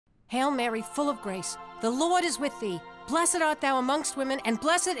Hail Mary, full of grace, the Lord is with thee. Blessed art thou amongst women, and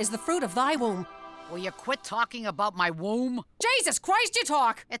blessed is the fruit of thy womb. Will you quit talking about my womb? Jesus Christ, you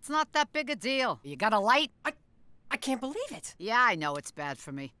talk! It's not that big a deal. You got a light? I can't believe it. Yeah, I know it's bad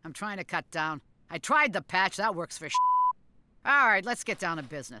for me. I'm trying to cut down. I tried the patch. That works for All right, let's get down to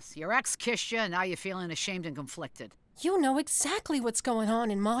business. Your ex kissed you, and now you're feeling ashamed and conflicted. You know exactly what's going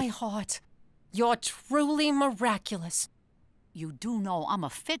on in my heart. You're truly miraculous. You do know I'm a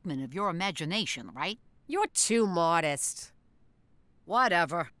figment of your imagination, right? You're too modest.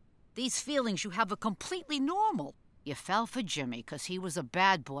 Whatever. These feelings you have are completely normal. You fell for Jimmy 'cause he was a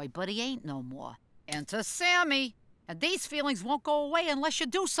bad boy, but he ain't no more. Enter Sammy. And these feelings won't go away unless you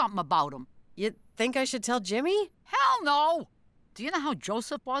do something about them. You think I should tell Jimmy? Hell no! Do you know how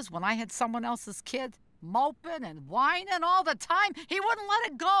Joseph was when I had someone else's kid? Moping and whining all the time. He wouldn't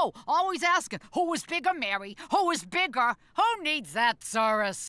let it go. Always asking, who was bigger, Mary? Who was bigger? Who needs that, Cyrus?